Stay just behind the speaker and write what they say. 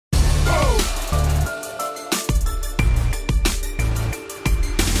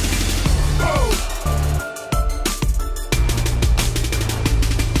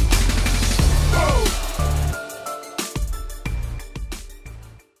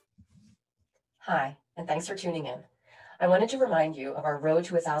Hi, and thanks for tuning in. I wanted to remind you of our Road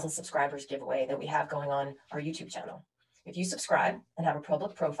to 1,000 Subscribers giveaway that we have going on our YouTube channel. If you subscribe and have a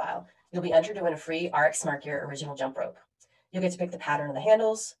public profile, you'll be entered to win a free RX Smart Gear original jump rope. You'll get to pick the pattern of the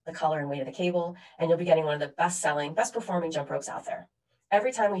handles, the color and weight of the cable, and you'll be getting one of the best-selling, best-performing jump ropes out there.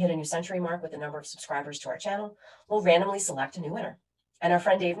 Every time we hit a new century mark with the number of subscribers to our channel, we'll randomly select a new winner. And our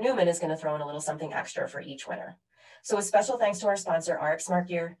friend Dave Newman is going to throw in a little something extra for each winner. So a special thanks to our sponsor, RX Smart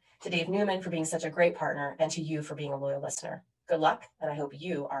Gear, to Dave Newman for being such a great partner, and to you for being a loyal listener. Good luck, and I hope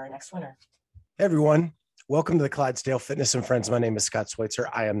you are our next winner. Hey everyone, welcome to the Clydesdale Fitness and Friends. My name is Scott Schweitzer.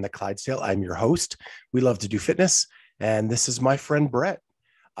 I am the Clydesdale. I'm your host. We love to do fitness, and this is my friend Brett.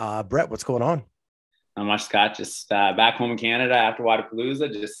 Brett, what's going on? Not much, Scott. Just back home in Canada after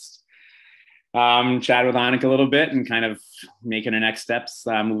Wadapalooza. Just chat with Anikha a little bit and kind of making our next steps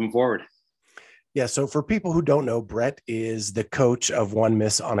moving forward. Yeah, so for people who don't know, Brett is the coach of one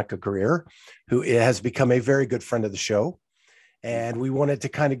Miss Anikha Greer, who has become a very good friend of the show. And we wanted to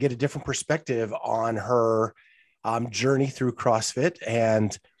kind of get a different perspective on her journey through CrossFit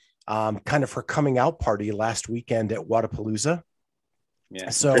and kind of her coming out party last weekend at Wadapalooza. Yeah,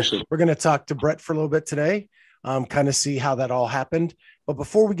 so we're going to talk to Brett for a little bit today, kind of see how that all happened. But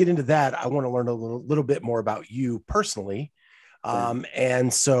before we get into that, I want to learn a little bit more about you personally.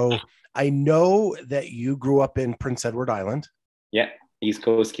 And so I know that you grew up in Prince Edward Island. Yeah, East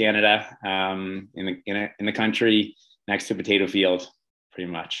Coast Canada, in the country next to a potato field,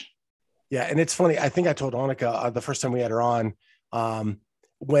 pretty much. Yeah, and it's funny. I think I told Anikha the first time we had her on,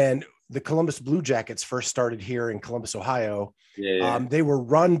 when the Columbus Blue Jackets first started here in Columbus, Ohio. They were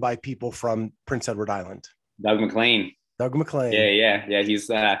run by people from Prince Edward Island. Doug McLean. Yeah. He's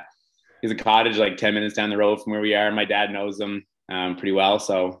a cottage like 10 minutes down the road from where we are. My dad knows him pretty well,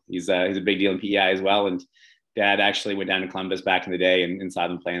 so he's a big deal in PEI as well. And Dad actually went down to Columbus back in the day and saw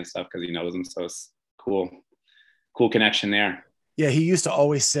them play and stuff because he knows them. So it's cool connection there. Yeah, he used to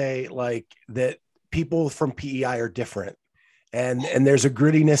always say like that people from PEI are different, and there's a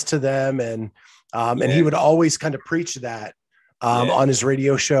grittiness to them, and he would always kind of preach that on his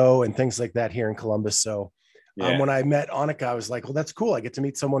radio show and things like that here in Columbus. So when I met Anikha, I was like, well, that's cool. I get to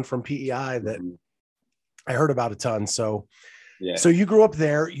meet someone from PEI that I heard about a ton. So. Yeah. So you grew up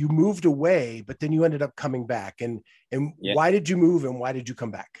there, you moved away, but then you ended up coming back. And why did you move and why did you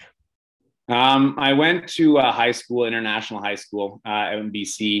come back? I went to high school, international high school out in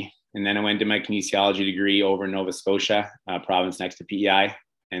BC. And then I went to my kinesiology degree over in Nova Scotia, province next to PEI.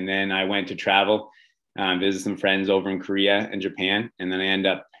 And then I went to travel, visit some friends over in Korea and Japan. And then I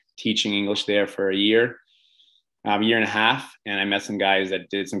ended up teaching English there for a year and a half. And I met some guys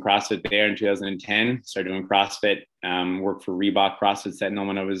that did some CrossFit there in 2010, started doing CrossFit, worked for Reebok CrossFit Sentinel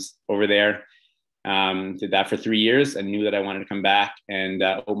when I was over there. Did that for 3 years and knew that I wanted to come back and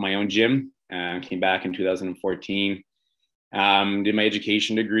open my own gym. Came back in 2014, did my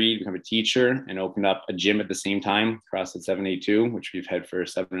education degree, become a teacher, and opened up a gym at the same time, CrossFit 782, which we've had for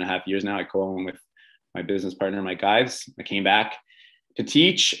 7.5 years now. I co-own with my business partner, Mike Ives. I came back to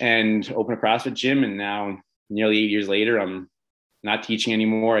teach and open a CrossFit gym, and now nearly 8 years later, I'm not teaching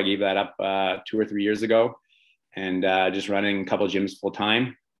anymore. I gave that up 2 or 3 years ago, and just running a couple of gyms full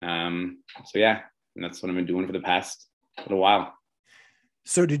time. So yeah, and that's what I've been doing for the past little while.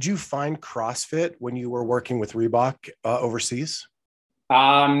 So did you find CrossFit when you were working with Reebok overseas?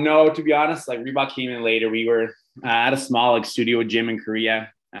 No, to be honest, like Reebok came in later. We were at a small like studio gym in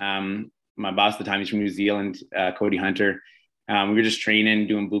Korea. My boss at the time, he's from New Zealand, Cody Hunter. We were just training,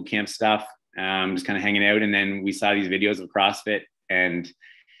 doing boot camp stuff. Just kind of hanging out. And then we saw these videos of CrossFit and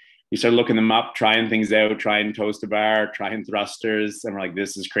we started looking them up, trying things out, trying toast to bar, trying thrusters. And we're like,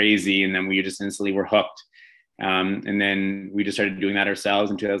 this is crazy. And then we just instantly were hooked. And then we just started doing that ourselves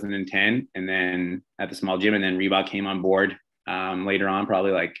in 2010. And then at the small gym, and then Reebok came on board later on,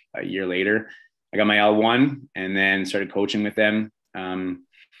 probably like a year later. I got my L1 and then started coaching with them and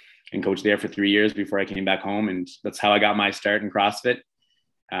coached there for 3 years before I came back home. And that's how I got my start in CrossFit.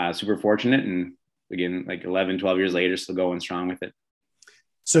 Super fortunate. And again, like 11, 12 years later, still going strong with it.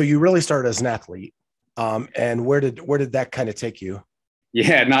 So you really started as an athlete. And where did that kind of take you?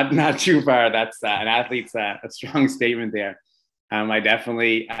 Yeah, not too far. That's an athlete's a strong statement there. I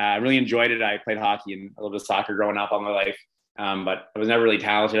definitely really enjoyed it. I played hockey and a little bit of soccer growing up all my life, but I was never really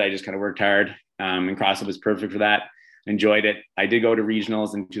talented. I just kind of worked hard, and CrossFit was perfect for that. Enjoyed it. I did go to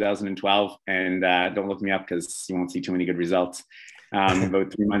regionals in 2012, and don't look me up because you won't see too many good results.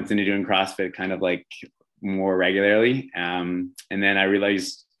 About 3 months into doing CrossFit, kind of like more regularly, and then I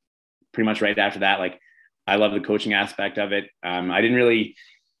realized pretty much right after that, like I love the coaching aspect of it. I didn't really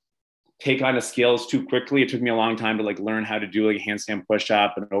take on the skills too quickly. It took me a long time to like learn how to do like a handstand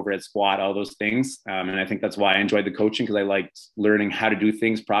push-up and an overhead squat, all those things. And I think that's why I enjoyed the coaching, because I liked learning how to do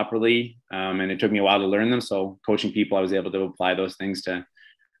things properly. And it took me a while to learn them. So coaching people, I was able to apply those things to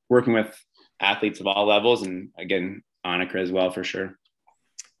working with athletes of all levels. And again, Anikha as well, for sure.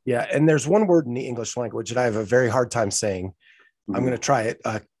 Yeah. And there's one word in the English language that I have a very hard time saying. Mm-hmm. I'm going to try it.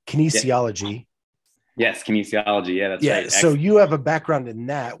 Kinesiology. Yeah. Yes, kinesiology. Yeah, that's right. So you have a background in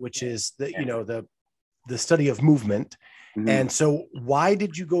that, which is the, you know, the study of movement. Mm-hmm. And so why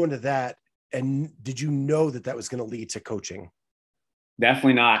did you go into that? And did you know that that was going to lead to coaching?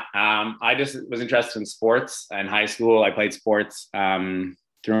 Definitely not. I just was interested in sports. In high school, I played sports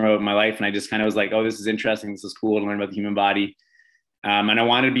throughout my life. And I just kind of was like, oh, this is interesting. This is cool to learn about the human body. And I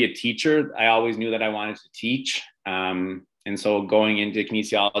wanted to be a teacher. I always knew that I wanted to teach. And so going into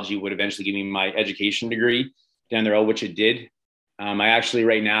kinesiology would eventually give me my education degree down the road, which it did. I actually,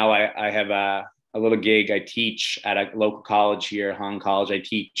 right now, I have a little gig. I teach at a local college here, Hong College. I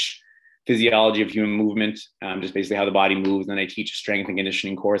teach physiology of human movement, just basically how the body moves. And I teach a strength and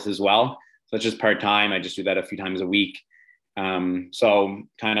conditioning course as well. So it's just part-time. I just do that a few times a week. So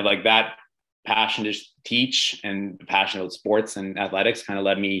kind of like that passion to teach and the passion about sports and athletics kind of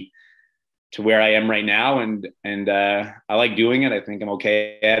led me to where I am right now. And I like doing it. I think I'm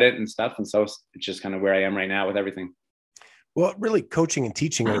okay at it and stuff. And so it's just kind of where I am right now with everything. Well, really coaching and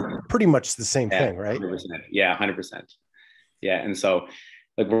teaching are pretty much the same thing, right? 100%. Yeah, 100%. Yeah. And so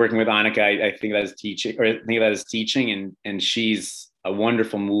like working with Anikha, I think that is teaching, or I think that is teaching, and she's a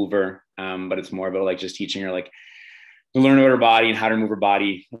wonderful mover. But it's more about like just teaching her like to learn about her body and how to move her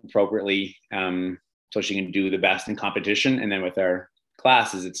body appropriately, so she can do the best in competition. And then with our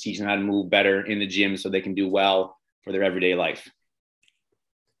classes, it's teaching them how to move better in the gym so they can do well for their everyday life.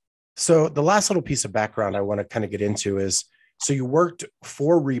 So the last little piece of background I want to kind of get into is, so you worked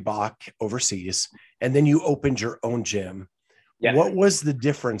for Reebok overseas, and then you opened your own gym. Yeah. What was the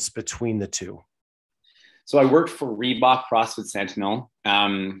difference between the two? So I worked for Reebok CrossFit Sentinel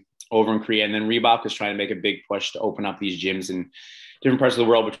over in Korea, and then Reebok was trying to make a big push to open up these gyms in different parts of the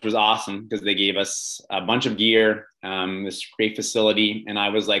world, which was awesome because they gave us a bunch of gear, this great facility. And I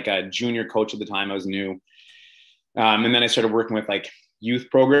was like a junior coach at the time. I was new. And then I started working with like youth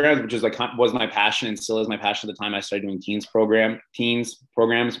programs, which was my passion and still is my passion at the time. I started doing teens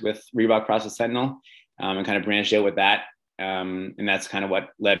programs with Reebok CrossFit Sentinel, and kind of branched out with that. And that's kind of what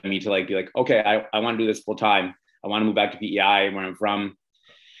led me to like be like, okay, I want to do this full time. I want to move back to PEI where I'm from.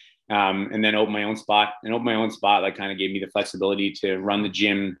 And then open my own spot. Like kind of gave me the flexibility to run the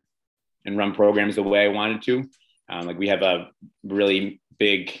gym and run programs the way I wanted to. Like we have a really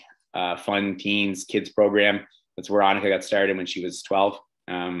big, fun teens kids program. That's where Anikha got started when she was 12,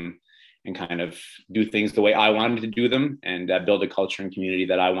 and kind of do things the way I wanted to do them, and build a culture and community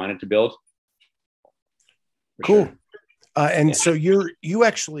that I wanted to build. Cool. Sure. So you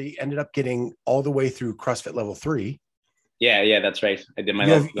actually ended up getting all the way through CrossFit level 3. Yeah, that's right. I did my.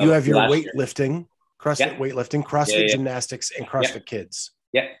 You have your weightlifting, CrossFit weightlifting, CrossFit gymnastics, and CrossFit Kids.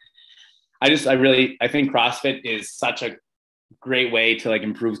 Yeah, I think CrossFit is such a great way to like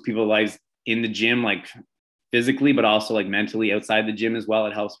improve people's lives in the gym, like physically, but also like mentally outside the gym as well.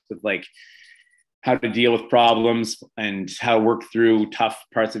 It helps with like how to deal with problems and how to work through tough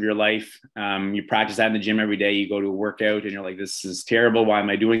parts of your life. You practice that in the gym every day. You go to a workout and you're like, this is terrible. Why am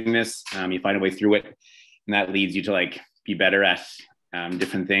I doing this? You find a way through it, and that leads you to like be better at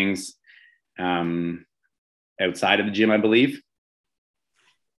different things outside of the gym, I believe.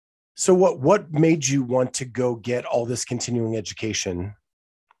 So what made you want to go get all this continuing education?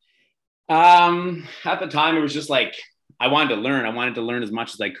 At the time, it was just like, I wanted to learn. I wanted to learn as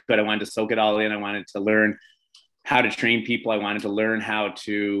much as I could. I wanted to soak it all in. I wanted to learn how to train people. I wanted to learn how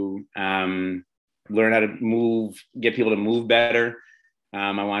to move, get people to move better.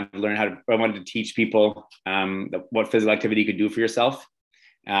 I wanted to teach people what physical activity you could do for yourself,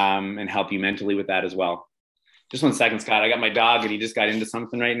 and help you mentally with that as well. Just 1 second, Scott. I got my dog and he just got into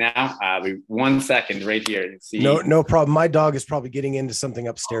something right now. 1 second right here. See. No problem. My dog is probably getting into something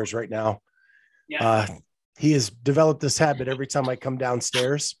upstairs right now. Yeah. He has developed this habit every time I come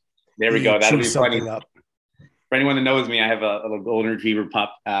downstairs. There we go. That'll be funny. Up. For anyone that knows me, I have a little golden retriever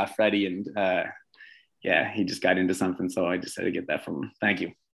pup, Freddie, and he just got into something, so I just had to get that from him. Thank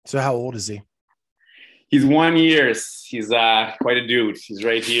you. So how old is he? He's 1 year. He's quite a dude. He's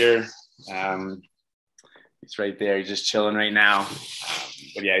right here. He's right there. He's just chilling right now.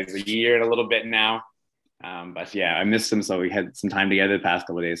 But yeah, he's a year and a little bit now. But yeah, I missed him, so we had some time together the past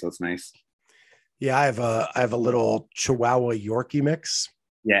couple of days, so it's nice. Yeah, I have a little Chihuahua Yorkie mix.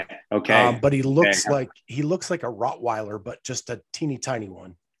 Yeah. Okay. But he looks like a Rottweiler, but just a teeny tiny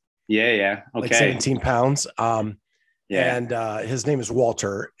one. Yeah. Yeah. Okay. Like 17 pounds. Yeah. And his name is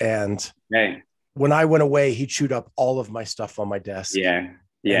Walter. And Hey. when I went away, he chewed up all of my stuff on my desk. Yeah.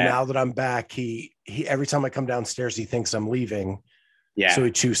 Yeah. And now that I'm back, he every time I come downstairs, he thinks I'm leaving. Yeah. So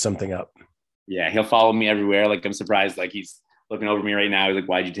he chews something up. Yeah. He'll follow me everywhere. Like, I'm surprised. Like, he's looking over me right now. He's like,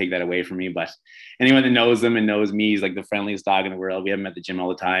 why'd you take that away from me? But anyone that knows him and knows me, he's like the friendliest dog in the world. We have him at the gym all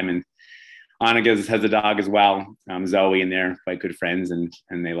the time. And Anikha has a dog as well, Zoe, and they're quite good friends, and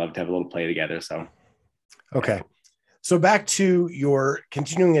they love to have a little play together. So, okay. So back to your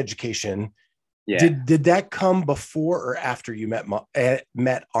continuing education. Yeah. Did that come before or after you met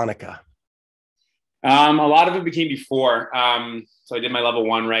Anikha? A lot of it became before. So I did my level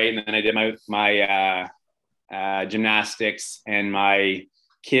 1, right, and then I did my gymnastics and my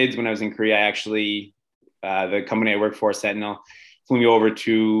kids when I was in Korea. I actually, the company I work for, Sentinel, flew me over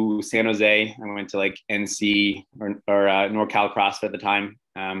to San Jose. I went to like NC or NorCal CrossFit at the time.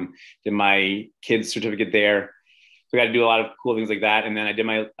 Did my kids certificate there. So I got to do a lot of cool things like that. And then I did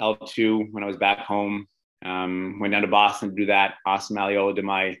my L2 when I was back home. Went down to Boston to do that. Austin Malleolo did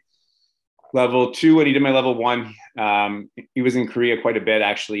my level 2 and he did my level 1. He was in Korea quite a bit,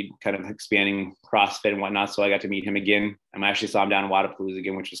 actually, kind of expanding CrossFit and whatnot. So I got to meet him again. I actually saw him down in Wadapalooza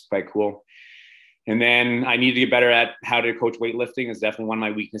again, which was quite cool. And then I needed to get better at how to coach weightlifting. It's definitely one of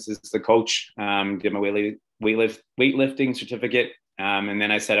my weaknesses to coach. Did my weightlifting certificate. And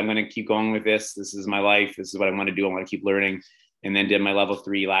then I said, I'm going to keep going with this. This is my life. This is what I want to do. I want to keep learning. And then did my level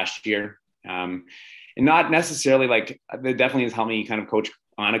 3 last year. And not necessarily like, it definitely has helped me kind of coach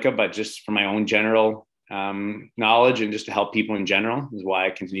Anikha, but just for my own general knowledge and just to help people in general is why I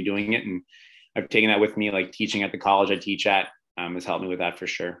continue doing it. And I've taken that with me, like teaching at the college I teach at has helped me with that for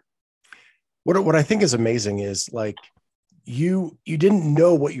sure. What I think is amazing is like you didn't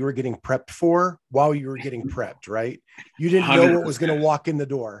know what you were getting prepped for while you were getting prepped, right? You didn't 100%. Know what was going to walk in the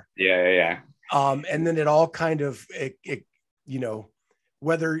door. Yeah. And then it all kind of, you know,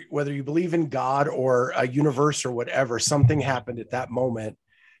 whether you believe in God or a universe or whatever, something happened at that moment.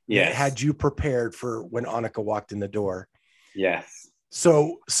 That had you prepared for when Anikha walked in the door. Yes.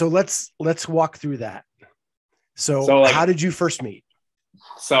 So let's walk through that. So like, how did you first meet?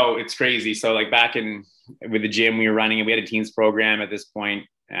 So it's crazy. So like back with the gym we were running, and we had a teens program at this point.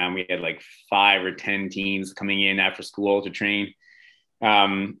 We had like 5 or 10 teens coming in after school to train.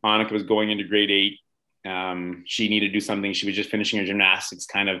 Anikha was going into grade 8. She needed to do something. She was just finishing her gymnastics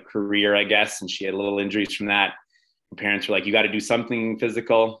kind of career, I guess. And she had little injuries from that. Her parents were like, you got to do something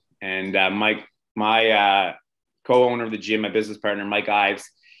physical. And my co-owner of the gym, my business partner, Mike Ives,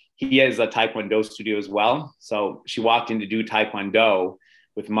 he has a Taekwondo studio as well. So she walked in to do Taekwondo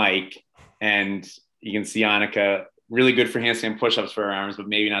with Mike, and you can see Anikha, really good for handstand push-ups for her arms, but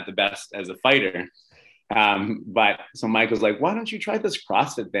maybe not the best as a fighter. But so Mike was like, why don't you try this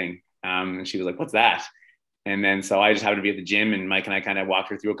CrossFit thing? And she was like, what's that? And then, so I just happened to be at the gym, and Mike and I kind of walked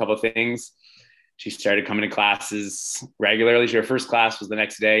her through a couple of things. She started coming to classes regularly. Her first class was the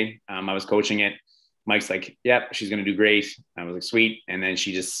next day. I was coaching it. Mike's like, yep, she's going to do great. I was like, sweet. And then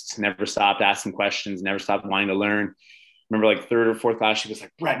she just never stopped asking questions, never stopped wanting to learn. Remember like 3rd or 4th class, she was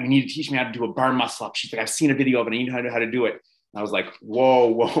like, Brett, you need to teach me how to do a bar muscle up. She's like, I've seen a video of it. I need to know how to do it. And I was like, whoa.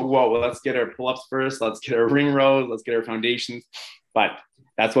 Well, let's get her pull-ups first. Let's get her ring rows. Let's get her foundations. But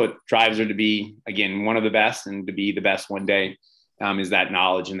that's what drives her to be, again, one of the best, and to be the best one day is that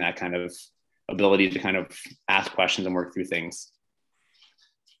knowledge and that kind of ability to kind of ask questions and work through things.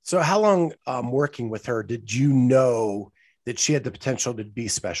 So how long working with her did you know that she had the potential to be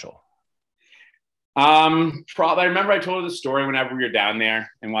special? Probably. I remember I told her the story whenever we were down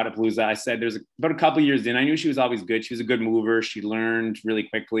there in Wadapalooza. I said there's about a couple of years in, I knew she was always good. She was a good mover. She learned really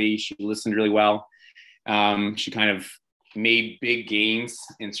quickly. She listened really well. She kind of made big gains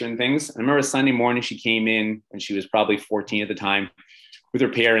in certain things. I remember a Sunday morning she came in, and she was probably 14 at the time, with her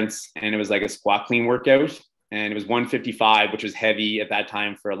parents, and it was like a squat clean workout, and it was 155, which was heavy at that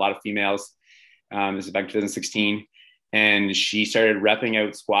time for a lot of females. This is back in 2016. And she started repping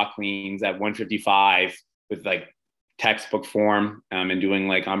out squat cleans at 155 with like textbook form, and doing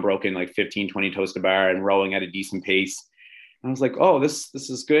like unbroken, like 15, 20 toes to bar, and rowing at a decent pace. And I was like, oh, this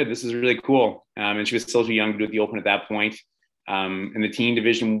is good. This is really cool. And she was still too young to do the open at that point. And the teen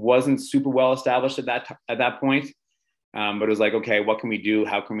division wasn't super well established at that point. But it was like, okay, what can we do?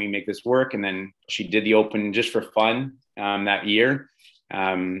 How can we make this work? And then she did the open just for fun that year.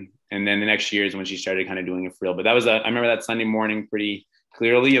 And then the next year is when she started kind of doing it for real. But I remember that Sunday morning pretty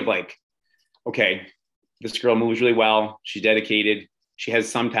clearly of like, okay, this girl moves really well. She's dedicated. She has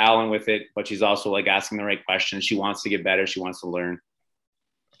some talent with it, but she's also like asking the right questions. She wants to get better. She wants to learn.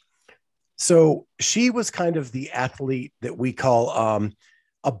 So she was kind of the athlete that we call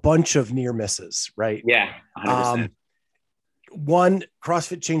a bunch of near misses, right? Yeah, 100%. One,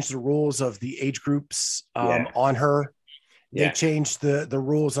 CrossFit changed the rules of the age groups on her. They changed the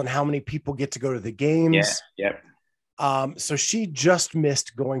rules on how many people get to go to the games. So she just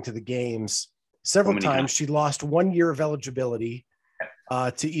missed going to the games several times. She lost 1 year of eligibility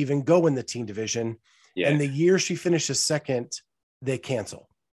to even go in the teen division. And the year she finishes second, they cancel.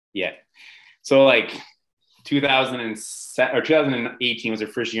 So like 2007 or 2018 was her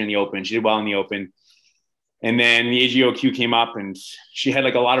first year in the Open. She did well in the Open. And then the AGOQ came up, and she had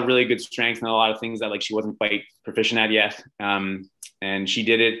like a lot of really good strengths and a lot of things that like she wasn't quite proficient at yet. And she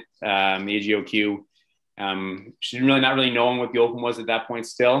did it, the AGOQ. She didn't really, not really knowing what the Open was at that point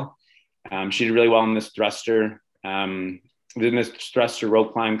still. She did really well in this thruster. Then this thruster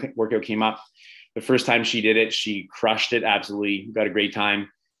rope climb workout came up. The first time she did it, she crushed it, absolutely got a great time.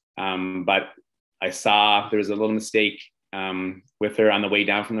 But I saw there was a little mistake with her on the way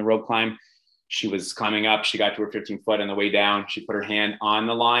down from the rope climb. She was climbing up. She got to her 15 foot on the way down. She put her hand on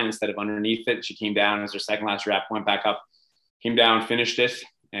the line instead of underneath it. She came down as her second last rep, went back up, came down, finished it.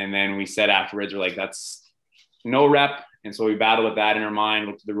 And then we said afterwards, we're like, that's no rep. And so we battled with that in our mind,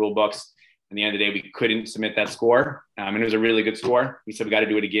 looked at the rule books. At the end of the day, we couldn't submit that score. And it was a really good score. We said, we got to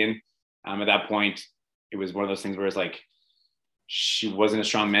do it again. At that point, it was one of those things where it's like, she wasn't as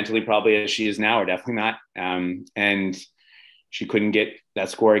strong mentally probably as she is now, or definitely not. And she couldn't get that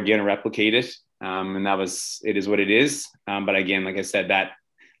score again or replicate it. And it is what it is. But again, like I said, that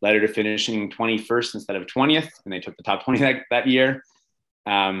led her to finishing 21st instead of 20th. And they took the top 20 that year.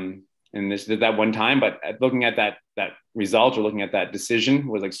 And this did that one time, but looking at that result or looking at that decision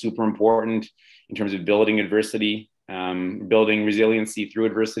was like super important in terms of building adversity, building resiliency through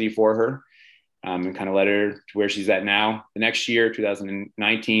adversity for her. And kind of led her to where she's at now. The next year,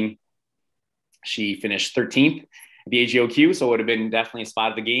 2019, she finished 13th. The AGOQ, so it would have been definitely a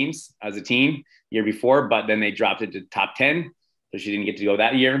spot at the games as a teen year before, but then they dropped it to top 10, so she didn't get to go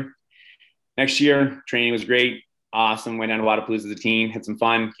that year. Next year, training was great, awesome, went down to Wadapalooza as a teen, had some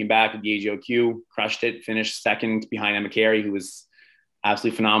fun, came back at the AGOQ, crushed it, finished second behind Emma Carey, who was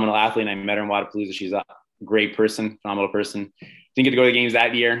absolutely phenomenal athlete, and I met her in Wadapalooza. She's a great person, phenomenal person. Didn't get to go to the games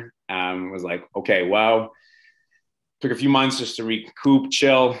that year. Was like, okay, wow. Took a few months just to recoup,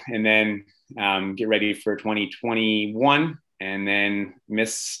 chill, and then get ready for 2021, and then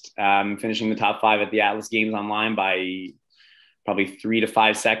missed finishing the top 5 at the Atlas Games online by probably 3 to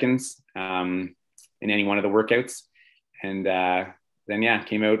 5 seconds in any one of the workouts. And then,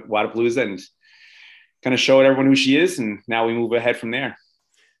 came out Wadapalooza and kind of showed everyone who she is. And now we move ahead from there.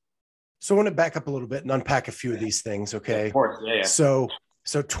 So I want to back up a little bit and unpack a few of these things. Okay. Of course. Yeah.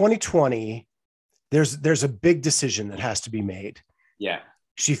 So 2020, there's a big decision that has to be made. Yeah.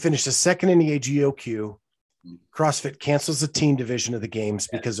 She finished a second in the AGOQ. CrossFit cancels the teen division of the games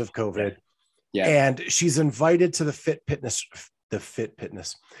because of COVID. Yeah. And she's invited to the Pit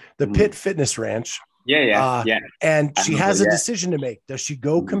Fitness Ranch. Yeah. And she has a decision to make. Does she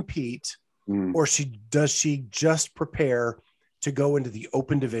go compete or does she just prepare to go into the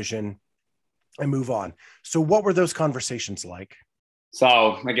open division and move on? So what were those conversations like?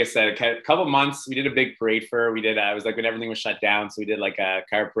 So, like I said, a couple months, we did a big parade for her. It was like when everything was shut down. So we did like a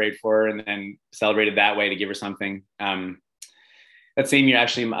car parade for her and then celebrated that way to give her something. That same year,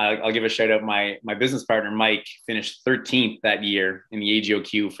 actually, I'll give a shout out. My business partner, Mike, finished 13th that year in the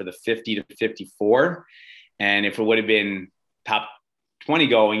AGOQ for the 50 to 54. And if it would have been top 20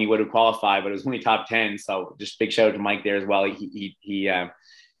 going, he would have qualified, but it was only top 10. So just big shout out to Mike there as well. He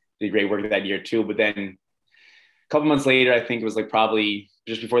did great work that year too. But then a couple months later, I think it was like probably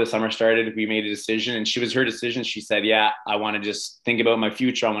just before the summer started, we made a decision, and she was her decision. She said, yeah, I want to just think about my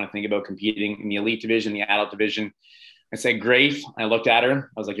future. I want to think about competing in the elite division, the adult division. I said, great. I looked at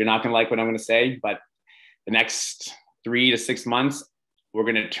her. I was like, you're not going to like what I'm going to say, but the next 3 to 6 months, we're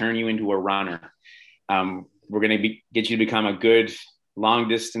going to turn you into a runner. We're going to get you to become a good long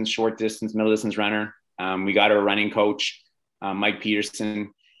distance, short distance, middle distance runner. We got her a running coach, Mike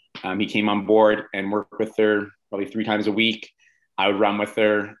Peterson. He came on board and worked with her probably 3 times a week. I would run with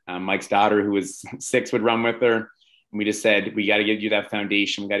her. Mike's daughter, who was 6, would run with her. And we just said, we got to get you that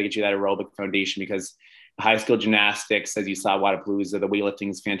foundation. We got to get you that aerobic foundation, because high skill gymnastics, as you saw Wadapalooza, the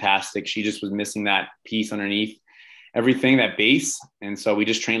weightlifting is fantastic. She just was missing that piece underneath everything, that base. And so we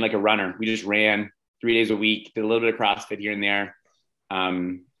just trained like a runner. We just ran 3 days a week, did a little bit of CrossFit here and there,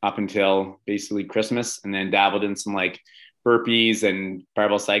 up until basically Christmas, and then dabbled in some like burpees and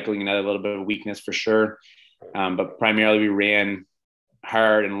barbell cycling, another little bit of weakness for sure. But primarily we ran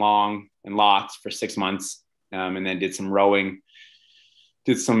hard and long and lots for 6 months, and then did some rowing,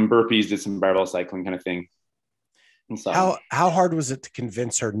 did some burpees, did some barbell cycling kind of thing. And so how hard was it to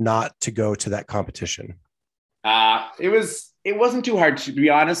convince her not to go to that competition? It wasn't too hard, to be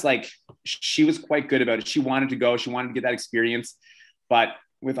honest. Like, she was quite good about it. She wanted to go, she wanted to get that experience. But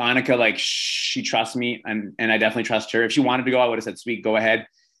with Anikha, like, she trusts me, and I definitely trust her. If she wanted to go, I would have said, sweet, go ahead.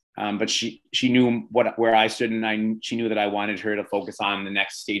 But she knew where I stood, and she knew that I wanted her to focus on the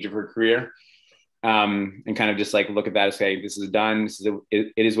next stage of her career. And kind of just like look at that and say, this is done.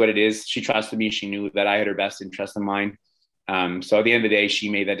 It is what it is. She trusted me. She knew that I had her best interest in mind. So at the end of the day, she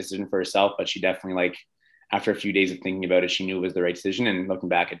made that decision for herself, but she definitely, like, after a few days of thinking about it, she knew it was the right decision. And looking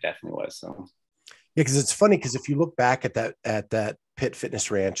back, it definitely was. So yeah, because it's funny, because if you look back at that Pitt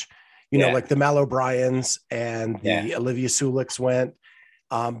Fitness Ranch, you know, like the Mal O'Briens and the Olivia Suliks went,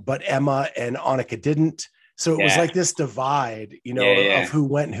 but Emma and Anikha didn't. So it was like this divide, you know, of who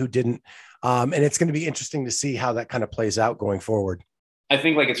went and who didn't. And it's going to be interesting to see how that kind of plays out going forward. I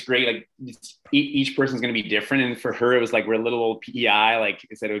think, like, it's great. Like, each person's going to be different. And for her, it was like, we're a little old PEI. Like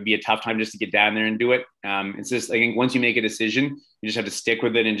I said, it would be a tough time just to get down there and do it. It's just, I think once you make a decision, you just have to stick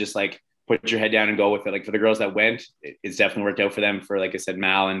with it and just like put your head down and go with it. Like, for the girls that went, it's definitely worked out for them. For, like I said,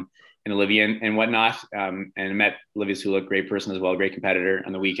 Mal and Olivia and whatnot. And I met Olivia Sulik, great person as well, great competitor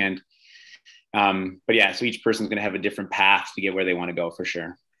on the weekend. But yeah, so each person's going to have a different path to get where they want to go, for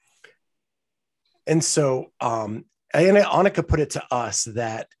sure. And so, Anikha put it to us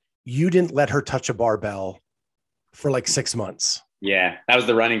that you didn't let her touch a barbell for like 6 months. Yeah, that was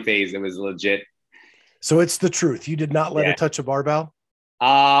the running phase. It was legit. So it's the truth. You did not let her touch a barbell?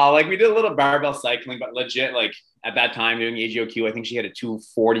 Like, we did a little barbell cycling, but legit, like, at that time doing AGOQ, I think she had a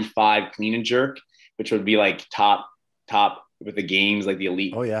 245 clean and jerk, which would be like top with the games, like the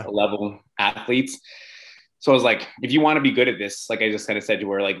elite level athletes. So I was like, if you want to be good at this, like I just kind of said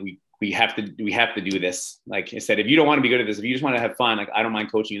to her, like, we have to do this. Like I said, if you don't want to be good at this, if you just want to have fun, like, I don't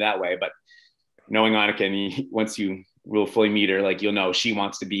mind coaching you that way. But knowing Anikha, and once you will fully meet her, like, you'll know she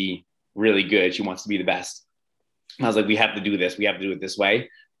wants to be really good. She wants to be the best. And I was like, we have to do this. We have to do it this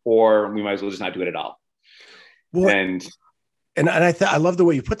way, or we might as well just not do it at all. Well, and I love the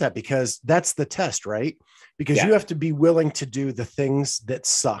way you put that, because that's the test, right? Because you have to be willing to do the things that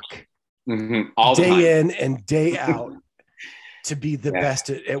suck all the time, day in and day out, to be the best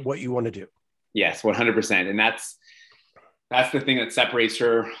at what you want to do. Yes, 100%. And that's the thing that separates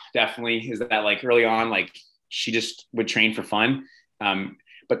her, definitely, is that, like, early on, like, she just would train for fun.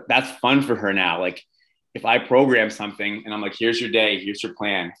 But that's fun for her now. Like, if I program something and I'm like, here's your day, here's your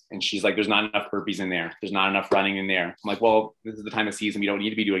plan, and she's like, there's not enough burpees in there, there's not enough running in there, I'm like, well, this is the time of season, we don't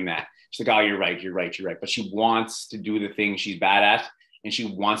need to be doing that. She's like, oh, you're right. But she wants to do the thing she's bad at, and she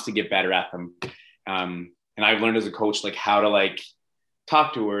wants to get better at them. And I've learned as a coach, like, how to, like,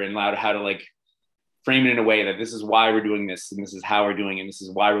 talk to her and how to, like, frame it in a way that this is why we're doing this, and this is how we're doing it, and this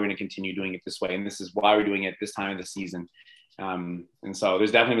is why we're going to continue doing it this way, and this is why we're doing it this time of the season. And so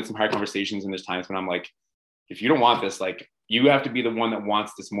there's definitely been some hard conversations, and there's times when I'm like, if you don't want this, like, you have to be the one that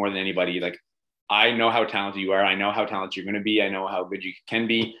wants this more than anybody. Like, I know how talented you are. I know how talented you're going to be. I know how good you can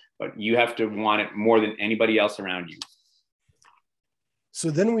be, but you have to want it more than anybody else around you.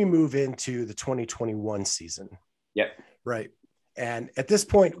 So then we move into the 2021 season. Yep. Right. And at this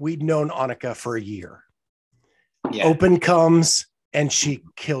point, we'd known Anikha for a year. Yeah. Open comes and she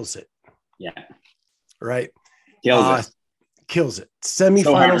kills it. Yeah. Right. Kills it.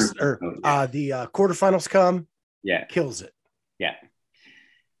 Semifinals the quarterfinals come. Yeah. Kills it. Yeah.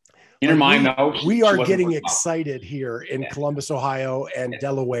 In her mind, though, we are getting excited here in Columbus, Ohio and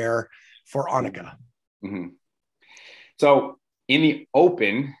Delaware for Anikha. Mm-hmm. So in the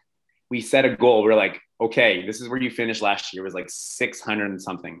open, we set a goal. We're like, okay, this is where you finished last year. It was like 600 and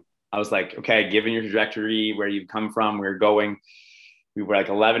something. I was like, okay, given your trajectory, where you've come from, where you're going, we were like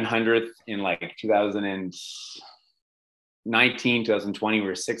 1100th in like 2019, 2020. We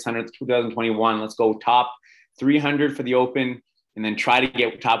were 600th, 2021. Let's go top 300 for the open, and then try to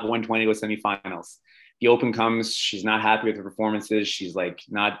get top 120 to semifinals. The open comes, she's not happy with her performances. She's like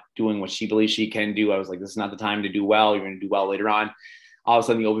not doing what she believes she can do. I was like, this is not the time to do well. You're going to do well later on. All of a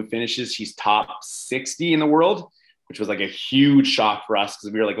sudden the open finishes. She's top 60 in the world, which was like a huge shock for us,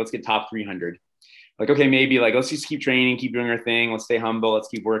 because we were like, let's get top 300. Like, okay, maybe like, let's just keep training, keep doing her thing. Let's stay humble. Let's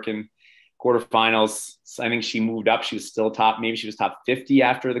keep working. Quarterfinals, I think she moved up. She was still maybe she was top 50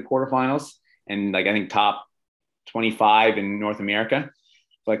 after the quarterfinals. And like, I think top 25 in North America.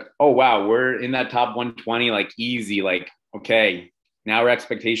 Like, oh, wow, we're in that top 120, like easy. Like, okay, now our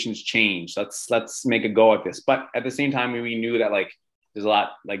expectations change. Let's make a go at this. But at the same time, we knew that like, there's a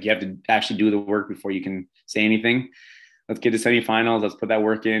lot, like you have to actually do the work before you can say anything. Let's get to semifinals. Let's put that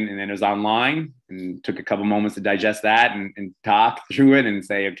work in. And then it was online, and took a couple moments to digest that and talk through it and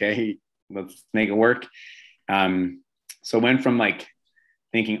say, okay, let's make it work. And So it went from like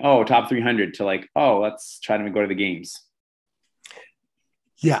thinking, oh, top 300 to like, oh, let's try to go to the games.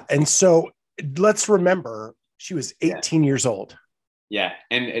 Yeah. And so let's remember she was 18 years old. Yeah.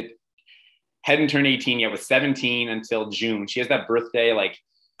 And it hadn't turned 18 yet, was 17 until June. She has that birthday, like,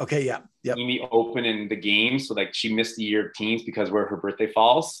 okay. Yeah. Yep. in the open in the game. So like she missed the year of teens because where her birthday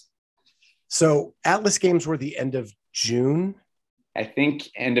falls. So Atlas games were the end of June. I think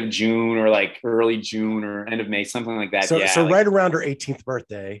end of June or like early June or end of May, something like that. So, yeah. So like, right around her 18th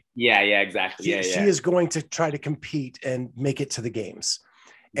birthday. Yeah, exactly. She is going to try to compete and make it to the games.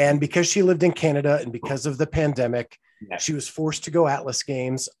 And because she lived in Canada and because of the pandemic, she was forced to go Atlas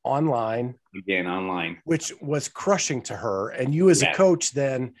games online. Again, online. Which was crushing to her. And you as a coach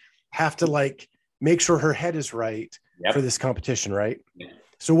then have to like make sure her head is right for this competition, right? Yeah.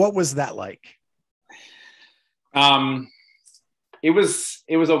 So what was that like? It was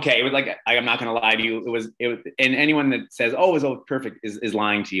okay. It was like, I'm not going to lie to you. It was, and anyone that says, oh, it was perfect is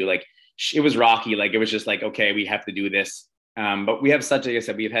lying to you. Like it was rocky. Like, it was just like, okay, we have to do this. But we have such, like I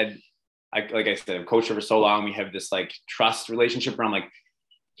said, we've had, like I said, I've coached her for so long. We have this like trust relationship where I'm like,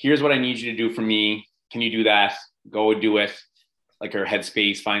 here's what I need you to do for me. Can you do that? Go do it. Like her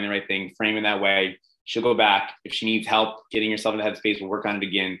headspace, find the right thing, frame it that way. She'll go back. If she needs help getting herself in the headspace, we'll work on it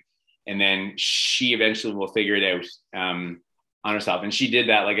again. And then she eventually will figure it out on herself. And she did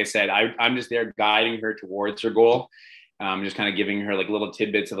that. Like I said, I'm just there guiding her towards her goal. Just kind of giving her like little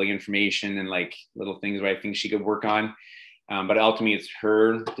tidbits of like information and like little things where I think she could work on. But ultimately it's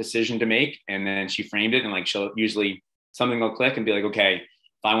her decision to make. And then she framed it and like, she'll usually something will click and be like, okay,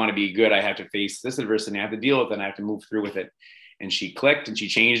 if I want to be good, I have to face this adversity. I have to deal with it and I have to move through with it. And she clicked and she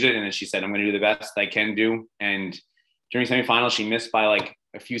changed it. And then she said, I'm going to do the best I can do. And during semifinals, she missed by like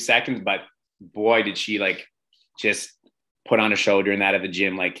a few seconds, but boy, did she like just put on a show during that at the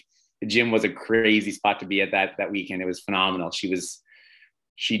gym. Like the gym was a crazy spot to be at that weekend. It was phenomenal. She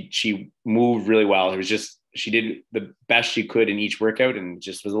moved really well. It was just, she did the best she could in each workout and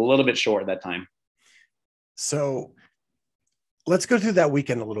just was a little bit short at that time. So let's go through that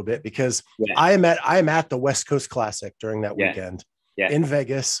weekend a little bit because I am at the West Coast Classic during that weekend in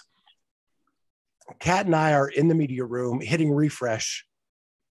Vegas. Kat and I are in the media room hitting refresh,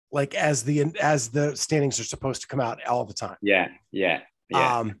 like as the standings are supposed to come out all the time. Yeah.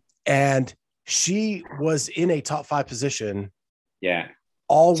 And she was in a top 5 position.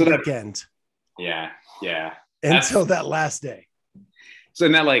 All weekend. Until that last day. So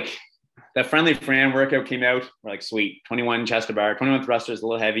in that friendly Fran workout came out, we're like, sweet, 21 chest to bar, 21 thrusters, a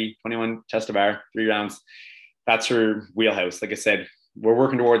little heavy, 21 chest to bar, 3 rounds. That's her wheelhouse. Like I said, we're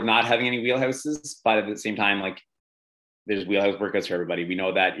working towards not having any wheelhouses, but at the same time, like there's wheelhouse workouts for everybody. We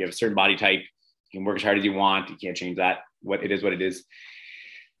know that you have a certain body type. You can work as hard as you want. You can't change that. What it is.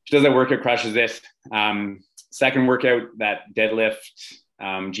 She does that workout, crushes it. Second workout, that deadlift,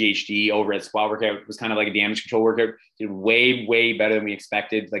 GHD overhead squat workout was kind of like a damage control workout. Did way, way better than we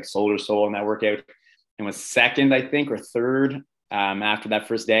expected, like shoulder to sole in that workout. And was second, I think, or third after that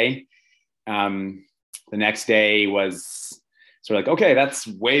first day. The next day was sort of like, okay, that's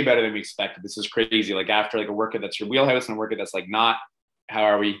way better than we expected. This is crazy. Like after like a workout that's your wheelhouse and a workout that's like not, how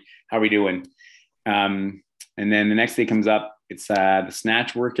are we doing? And then the next day comes up, it's the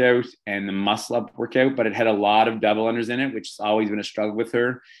snatch workout and the muscle up workout, but it had a lot of double unders in it, which has always been a struggle with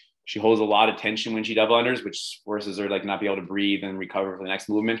her. She holds a lot of tension when she double unders, which forces her like not be able to breathe and recover for the next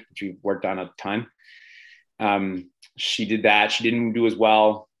movement, which we've worked on a ton. She did that. She didn't do as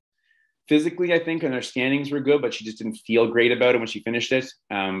well physically, I think, and her standings were good, but she just didn't feel great about it when she finished it.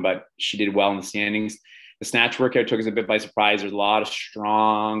 But she did well in the standings. The snatch workout took us a bit by surprise. There's a lot of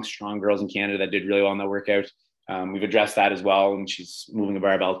strong girls in Canada that did really well in that workout. We've addressed that as well, and she's moving the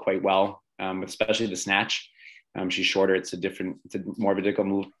barbell quite well, especially the snatch. She's shorter. It's more of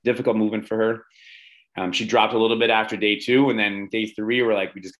a difficult movement for her. She dropped a little bit after day 2, and then day 3, we're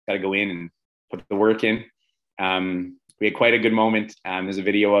like, we just got to go in and put the work in. We had quite a good moment. There's a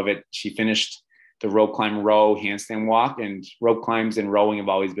video of it. She finished the rope climb, row, handstand walk, and rope climbs and rowing have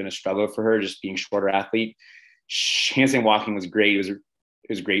always been a struggle for her, just being a shorter athlete. Handstand walking was great. It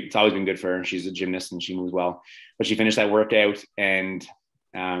was great. It's always been good for her. She's a gymnast and she moves well, but she finished that workout and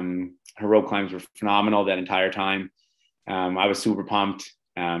her rope climbs were phenomenal that entire time. I was super pumped.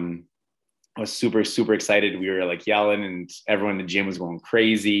 I was super, super excited. We were like yelling and everyone in the gym was going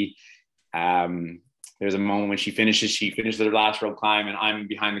crazy. There's a moment when she finishes her last rope climb and I'm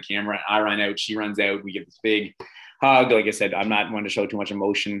behind the camera. I run out, she runs out. We get this big hug. Like I said, I'm not one to show too much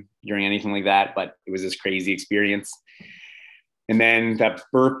emotion during anything like that, but it was this crazy experience. And then that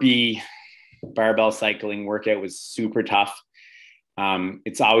burpee barbell cycling workout was super tough.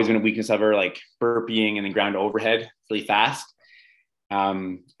 It's always been a weakness of her, like burpeeing and then ground overhead really fast.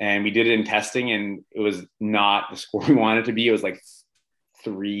 And we did it in testing, and it was not the score we wanted it to be. It was like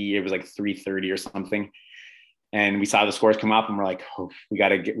 330 or something. And we saw the scores come up, and we're like, oh, we got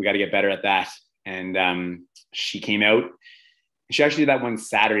to get better at that. And she came out. She actually did that one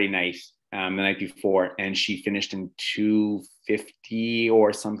Saturday night, the night before, and she finished in 250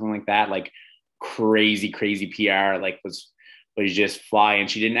 or something like that, like crazy PR, like was just fly. And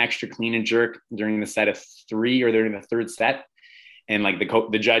she did an extra clean and jerk during the set of 3 or during the third set. And like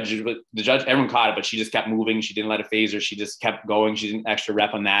the judge, everyone caught it, but she just kept moving. She didn't let it phase her. She just kept going. She did an extra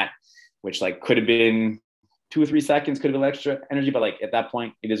rep on that, which like could have been 2 or 3 seconds, could have been extra energy, but like at that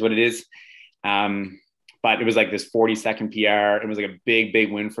point, it is what it is. But it was like this 40-second PR. It was like a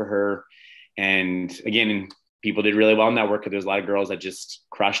big win for her. And again, people did really well in that work, because there's a lot of girls that just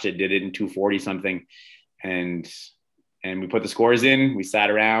crushed it, did it in 240 something. And we put the scores in, we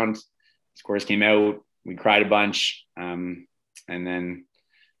sat around, scores came out, we cried a bunch. And then,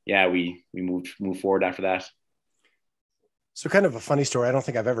 yeah, we moved forward after that. So kind of a funny story I don't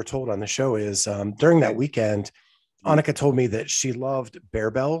think I've ever told on the show is during that weekend, Anikha told me that she loved Bear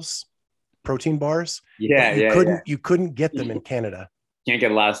Bells protein bars. You couldn't get them in Canada. Can't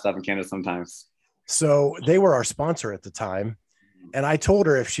get a lot of stuff in Canada sometimes. So they were our sponsor at the time. And I told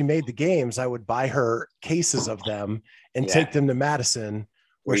her if she made the games, I would buy her cases of them and take them to Madison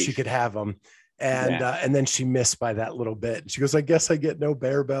where she could have them. And then she missed by that little bit. She goes, I guess I get no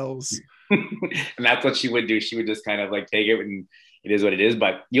Bear Bells. And that's what she would do. She would just kind of like take it, and it is what it is.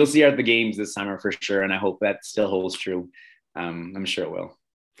 But you'll see her at the games this summer for sure. And I hope that still holds true. I'm sure it will.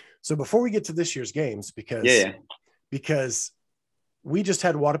 So before we get to this year's games, because we just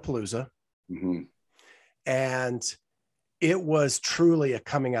had Wadapalooza, and it was truly a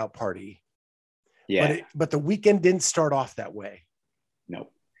coming out party. Yeah. But the weekend didn't start off that way. No.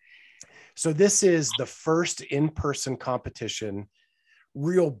 So this is the first in-person competition,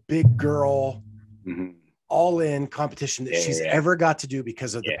 real big girl, all in competition that she's ever got to do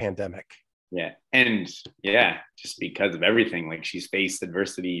because of the pandemic. Yeah. And just because of everything, like she's faced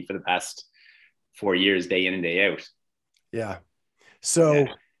adversity for the past 4 years, day in and day out. Yeah. So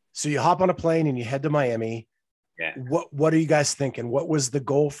you hop on a plane and you head to Miami. Yeah. What are you guys thinking? What was the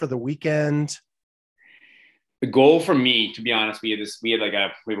goal for the weekend? The goal for me, to be honest, we have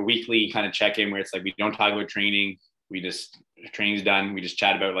a weekly kind of check-in where it's like, we don't talk about training. Training's done. We just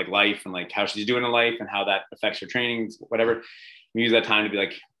chat about like life and like how she's doing in life and how that affects her training, whatever. We use that time to be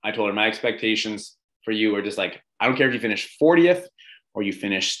like, I told her my expectations for you are just like, I don't care if you finished 40th or you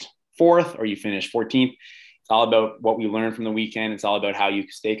finished 4th or you finished 14th. It's all about what we learned from the weekend. It's all about how you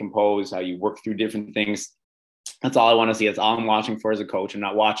stay composed, how you work through different things. That's all I want to see. That's all I'm watching for as a coach. I'm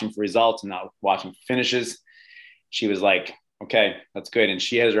not watching for results. I'm not watching for finishes. She was like, okay, that's good. And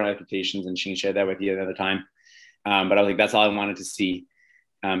she has her own expectations, and she can share that with you another time. But I was like, that's all I wanted to see.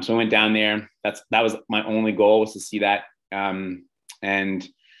 So I went down there. That was my only goal, was to see that. And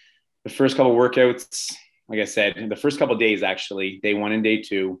the first couple of workouts, like I said, the first couple of days, actually, day 1 and day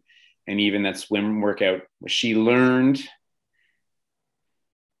 2, and even that swim workout, she learned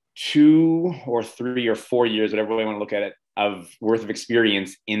 2 or 3 or 4 years, whatever way you want to look at it, of worth of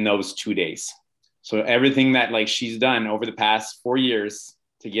experience in those 2 days. So everything that like she's done over the past 4 years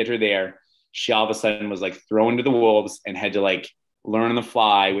to get her there, she all of a sudden was like thrown to the wolves and had to like learn on the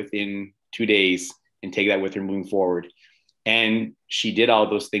fly within 2 days and take that with her moving forward. And she did all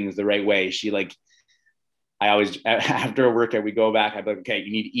those things the right way. She like, I always, after a workout, we go back, I'd be like, okay,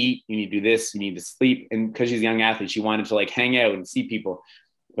 you need to eat, you need to do this, you need to sleep. And because she's a young athlete, she wanted to like hang out and see people.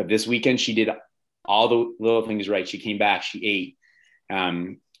 But this weekend, she did all the little things right. She came back, she ate.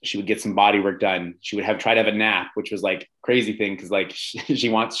 She would get some body work done. She would try to have a nap, which was like crazy thing. Cause like she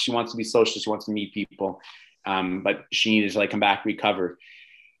wants to be social. She wants to meet people. But she needed to like come back, recover.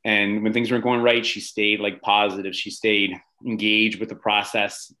 And when things weren't going right, she stayed like positive. She stayed engaged with the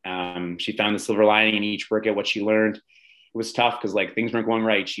process. She found the silver lining in each workout, what she learned. It was tough because like things weren't going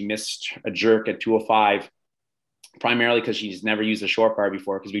right. She missed a jerk at 205, primarily because she's never used a short bar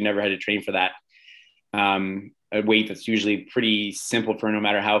before, because we never had to train for that. A weight that's usually pretty simple for her, no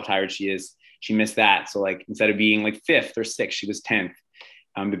matter how tired she is. She missed that. So like instead of being like 5th or 6th, she was 10th.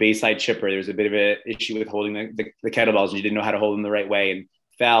 The bayside chipper, there was a bit of an issue with holding the kettlebells, and she didn't know how to hold them the right way and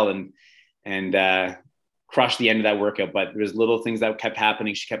fell and crushed the end of that workout. But there was little things that kept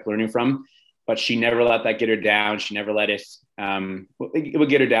happening. She kept learning from, but she never let that get her down. She never let it, it would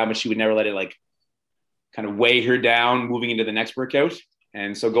get her down, but she would never let it like kind of weigh her down moving into the next workout.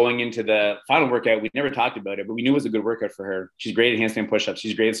 And so going into the final workout, we never talked about it, but we knew it was a good workout for her. She's great at handstand push-ups.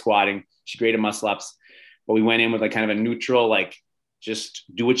 She's great at squatting. She's great at muscle ups. But we went in with like kind of a neutral, like just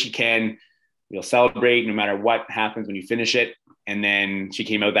do what you can, we'll celebrate no matter what happens when you finish it. And then she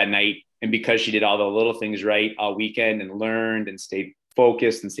came out that night, and because she did all the little things right all weekend and learned and stayed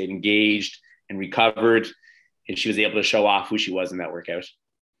focused and stayed engaged and recovered, and she was able to show off who she was in that workout.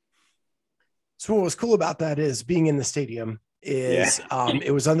 So what was cool about that is being in the stadium is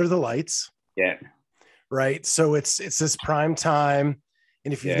it was under the lights. Yeah. Right. So it's this prime time.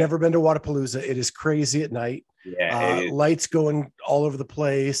 And if you've never been to Wadapalooza, it is crazy at night. Yeah. Lights going all over the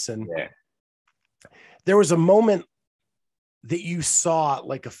place. And there was a moment that you saw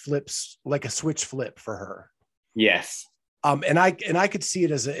like a switch flip for her. Yes. And I could see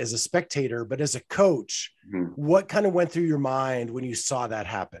it as a spectator, but as a coach, what kind of went through your mind when you saw that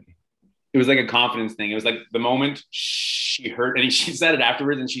happen? It was like a confidence thing. It was like the moment she heard, and she said it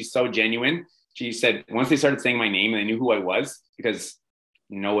afterwards, and she's so genuine. She said, once they started saying my name and they knew who I was, because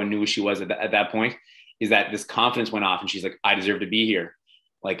no one knew who she was at that point, is that this confidence went off, and she's like, I deserve to be here.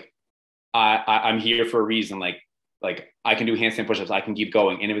 Like, I'm here for a reason. Like I can do handstand push-ups. I can keep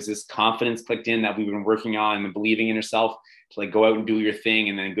going. And it was this confidence clicked in that we've been working on and believing in herself to like go out and do your thing,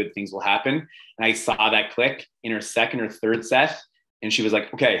 and then good things will happen. And I saw that click in her second or third set. And she was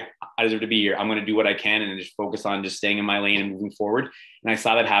like, okay, I deserve to be here. I'm going to do what I can and just focus on just staying in my lane and moving forward. And I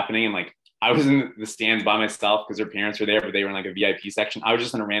saw that happening. And like, I was in the stands by myself because her parents were there, but they were in like a VIP section. I was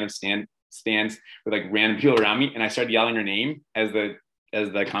just in a random stands with like random people around me. And I started yelling her name as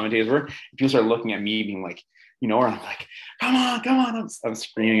the commentators were. And people started looking at me being like, you know, or I'm like, come on. I'm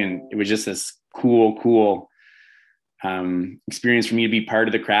screaming. And it was just this cool experience for me to be part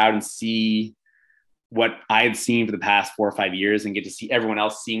of the crowd and see what I had seen for the past 4 or 5 years, and get to see everyone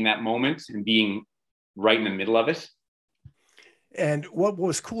else seeing that moment and being right in the middle of it. And what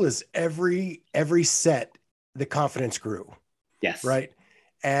was cool is every set, the confidence grew. Yes. Right.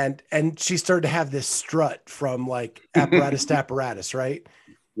 And she started to have this strut from like apparatus to apparatus. Right.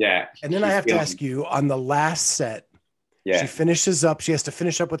 Yeah. And then I have to ask you, on the last set, she finishes up, she has to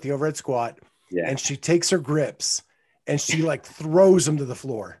finish up with the overhead squat, and she takes her grips and she like throws them to the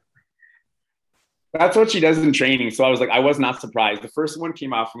floor. That's what she does in training. So I was like, I was not surprised. The first one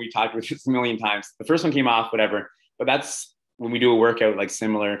came off, and we talked about this a million times. The first one came off, whatever. But that's when we do a workout, like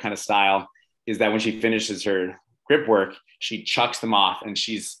similar kind of style, is that when she finishes her grip work, she chucks them off, and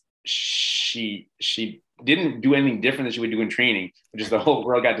she didn't do anything different than she would do in training, which is the whole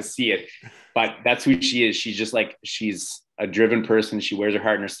world got to see it. But that's who she is. She's just like, she's a driven person. She wears her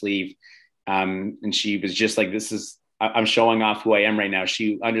heart in her sleeve. And she was just like, I'm showing off who I am right now.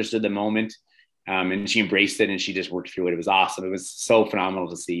 She understood the moment. And she embraced it, and she just worked through it. It was awesome. It was so phenomenal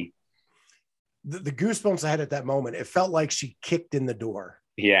to see. The goosebumps I had at that moment, it felt like she kicked in the door.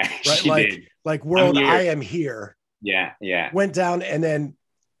 Yeah, right? She did. Like, world, I am here. Yeah. Went down and then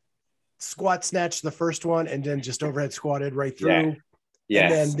squat snatched the first one, and then just overhead squatted right through. Yeah.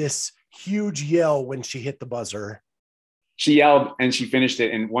 And then this huge yell when she hit the buzzer. She yelled and she finished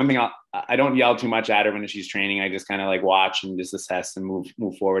it. And one thing, I don't yell too much at her when she's training. I just kind of like watch and just assess and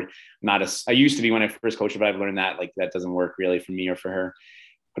move forward. I used to be when I first coached her, but I've learned that like that doesn't work really for me or for her.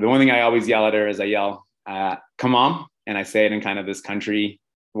 But the one thing I always yell at her is I yell, come on. And I say it in kind of this country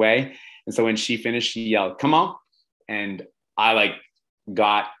way. And so when she finished, she yelled, come on. And I like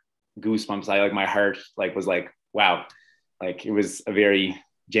got goosebumps. My heart was like, wow. Like it was a very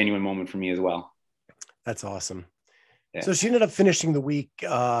genuine moment for me as well. That's awesome. Yeah. So she ended up finishing the week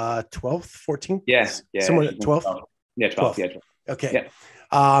 12th, 14th? Yes. Yeah. Somewhere at 12th? Yeah, 12th. Yeah, 12th. Okay.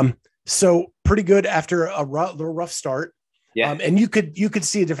 Yeah. So pretty good after a little rough start. Yeah. And you could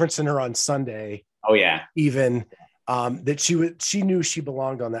see a difference in her on Sunday. Oh yeah. Even that she knew she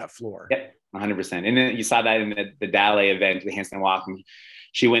belonged on that floor. Yeah, 100%. And then you saw that in the Dale event, the handstand walk. And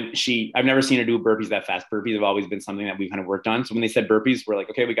I've never seen her do burpees that fast. Burpees have always been something that we've kind of worked on. So when they said burpees, we're like,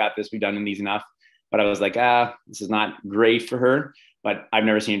 okay, we got this. We've done these enough. But I was like, this is not great for her, but I've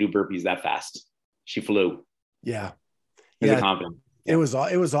never seen her do burpees that fast. She flew. Yeah. Confident. It was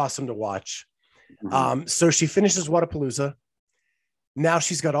awesome to watch. Mm-hmm. So she finishes Wadapalooza. Now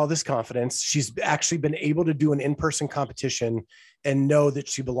she's got all this confidence. She's actually been able to do an in-person competition and know that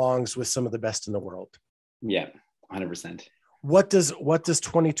she belongs with some of the best in the world. Yeah, 100%. What does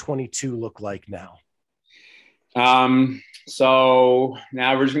 2022 look like now? So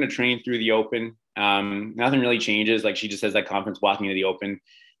now we're just going to train through the open. Nothing really changes. Like she just has that confidence walking into the open.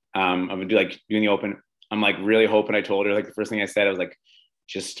 I'm gonna do like doing the open. I'm like really hoping. I told her like the first thing I said, I was like,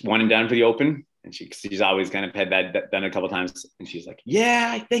 just one and done for the open. And she's always kind of had that done a couple of times. And she's like, yeah,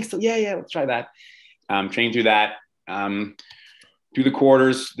 I think so. Yeah. Let's try that. Train through that. Do the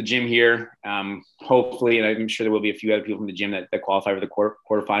quarters, the gym here. Hopefully, and I'm sure there will be a few other people from the gym that qualify for the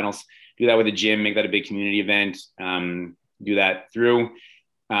quarterfinals. Do that with the gym, make that a big community event. Do that through.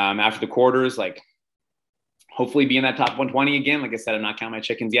 after the quarters, like hopefully be in that top 120 again. Like I said, I'm not counting my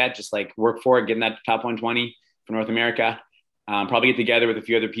chickens yet. Just like work for it, get in that top 120 for North America. Probably get together with a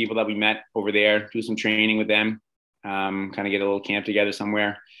few other people that we met over there, do some training with them, kind of get a little camp together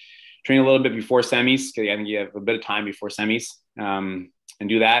somewhere, train a little bit before semis, because I think you have a bit of time before semis, and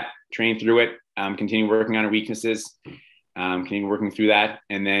do that, train through it, continue working on our weaknesses, continue working through that,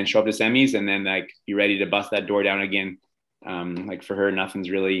 and then show up to semis, and then like be ready to bust that door down again. Like for her, nothing's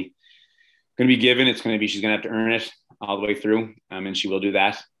really going to be given. It's going to be, she's going to have to earn it all the way through, and she will do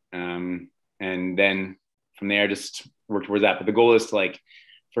that. And then from there, just work towards that. But the goal is to like,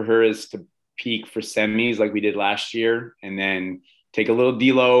 for her is to peak for semis like we did last year, and then take a little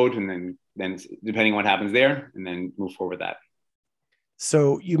deload, and then depending on what happens there, and then move forward with that.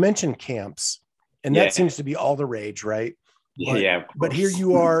 So you mentioned camps, and that seems to be all the rage, right? But here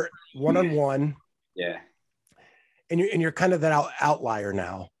you are one-on-one. Yeah. And you're kind of that outlier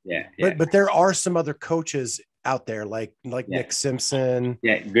now. Yeah. But there are some other coaches out there like Nick Simpson.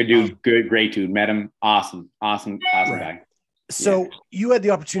 Yeah. Good dude. Great dude. Met him. Awesome guy. So you had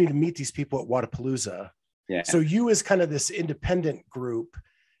the opportunity to meet these people at Wodapalooza. Yeah. So you as kind of this independent group,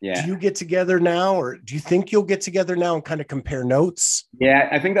 do you get together now, or do you think you'll get together now and kind of compare notes? Yeah,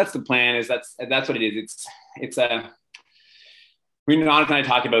 I think that's the plan. Is that's what it is. It's Anikha and I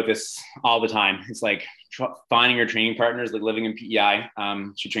talk about this all the time. It's like finding your training partners, like living in PEI.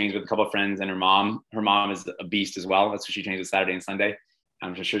 She trains with a couple of friends and her mom. Her mom is a beast as well. That's what she trains with Saturday and Sunday.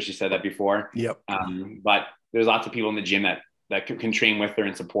 I'm sure she said that before. Yep. But there's lots of people in the gym that can train with her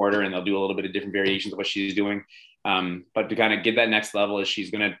and support her, and they'll do a little bit of different variations of what she's doing. But to kind of get that next level is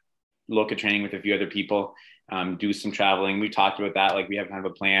she's going to look at training with a few other people, do some traveling. We talked about that. Like we have kind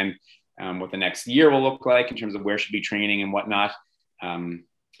of a plan what the next year will look like in terms of where she'll be training and whatnot.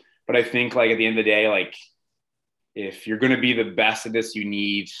 But I think like at the end of the day, like if you're going to be the best at this, you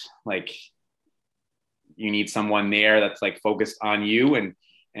need someone there that's like focused on you. And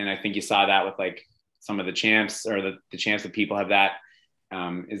I think you saw that with like some of the champs, or the champs that people have that,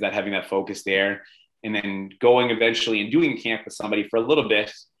 is that having that focus there, and then going eventually and doing a camp with somebody for a little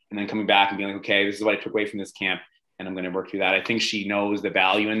bit, and then coming back and being like, okay, this is what I took away from this camp, and I'm going to work through that. I think she knows the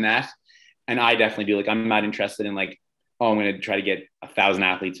value in that. And I definitely do. Like, I'm not interested in like, oh, I'm going to try to get 1,000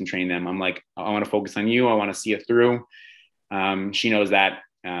 athletes and train them. I'm like, I want to focus on you. I want to see it through. She knows that,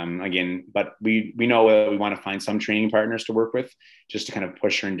 again, but we know that we want to find some training partners to work with, just to kind of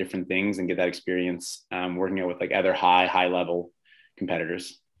push her in different things and get that experience, working out with like other high level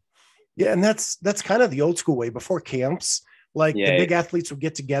competitors. Yeah. And that's kind of the old school way before camps. Like the big athletes would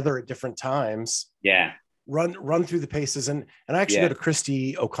get together at different times. Yeah. Run through the paces. And I actually go to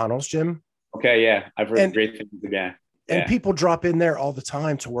Christy O'Connell's gym. Okay. Yeah. I've heard great things. Yeah. And people drop in there all the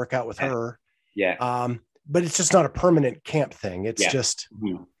time to work out with her. Yeah. But it's just not a permanent camp thing. It's just,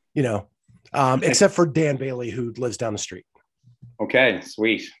 except for Dan Bailey, who lives down the street. Okay.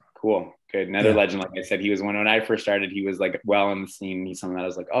 Sweet. Cool. Good. Another legend. Like I said, he was when I first started, he was like well in the scene. He's someone that I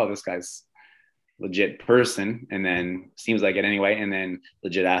was like, oh, this guy's legit person. And then seems like it anyway. And then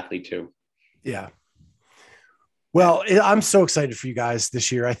legit athlete too. Yeah. Well, I'm so excited for you guys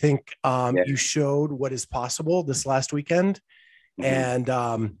this year. I think you showed what is possible this last weekend, and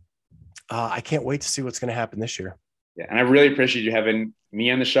I can't wait to see what's going to happen this year. Yeah, and I really appreciate you having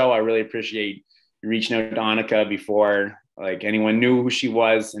me on the show. I really appreciate you reaching out to Anikha before like anyone knew who she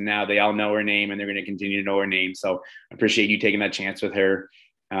was, and now they all know her name, and they're going to continue to know her name. So I appreciate you taking that chance with her,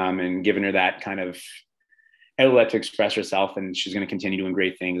 and giving her that kind of outlet to express herself, and she's going to continue doing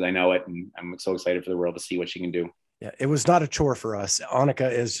great things. I know it, and I'm so excited for the world to see what she can do. Yeah, it was not a chore for us.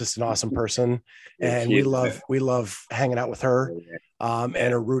 Anikha is just an awesome person, and we love hanging out with her, and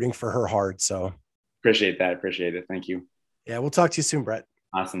are rooting for her hard. So appreciate that. Appreciate it. Thank you. Yeah, we'll talk to you soon, Brett.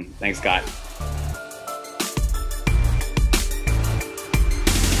 Awesome. Thanks, Scott.